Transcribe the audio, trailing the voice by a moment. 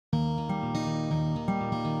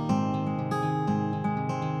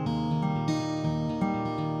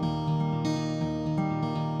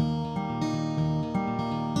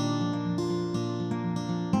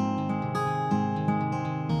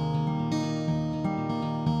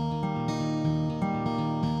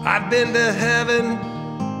I've been to heaven,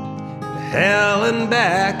 hell and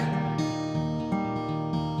back.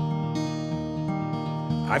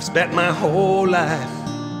 I've spent my whole life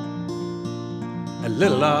a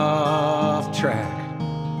little off track.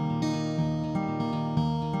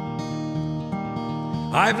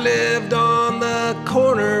 I've lived on the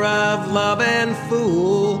corner of love and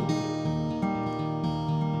fool.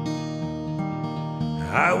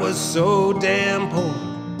 I was so damn poor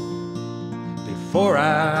before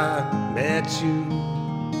I met you.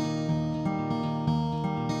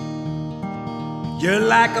 You're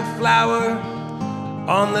like a flower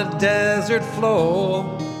on the desert floor.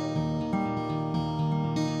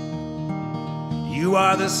 You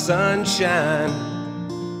are the sunshine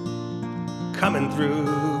coming through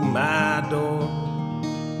my door.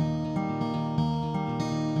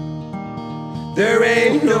 There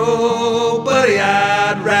ain't nobody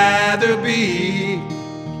I'd rather be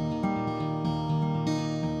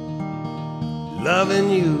loving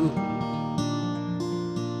you,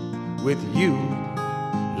 with you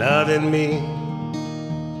loving me.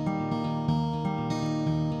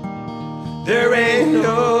 There ain't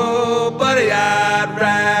nobody I'd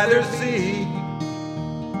rather see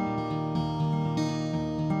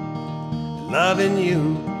loving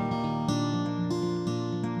you,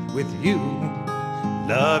 with you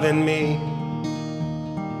loving me.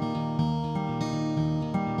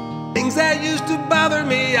 Things that used to bother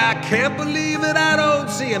me, I can't believe that I don't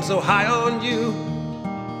see. I'm so high on you.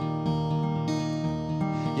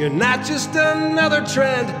 You're not just another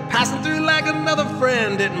trend passing through like another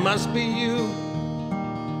friend. It must be you,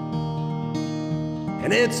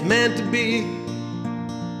 and it's meant to be.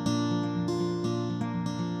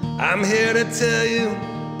 I'm here to tell you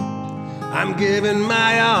I'm giving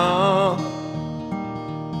my all.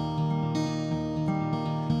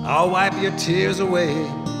 I'll wipe your tears away,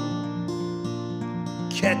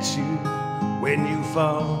 catch you when you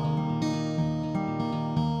fall.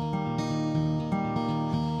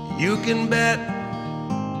 You can bet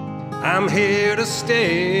I'm here to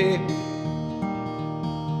stay.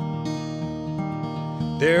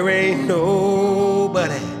 There ain't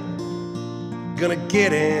nobody gonna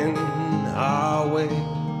get in our way.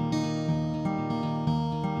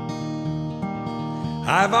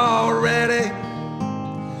 I've already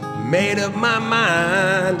made up my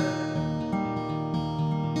mind.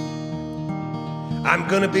 I'm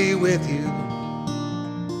gonna be with you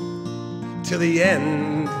till the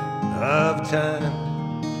end of time.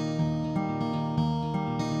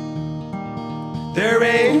 There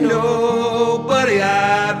ain't nobody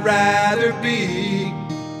I'd rather be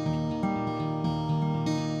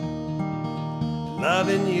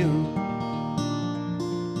loving you,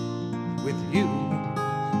 with you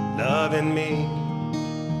loving me.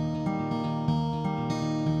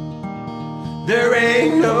 There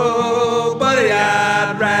ain't nobody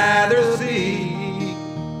I'd rather see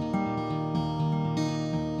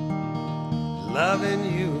loving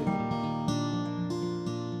you,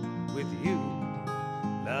 with you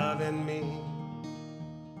loving me.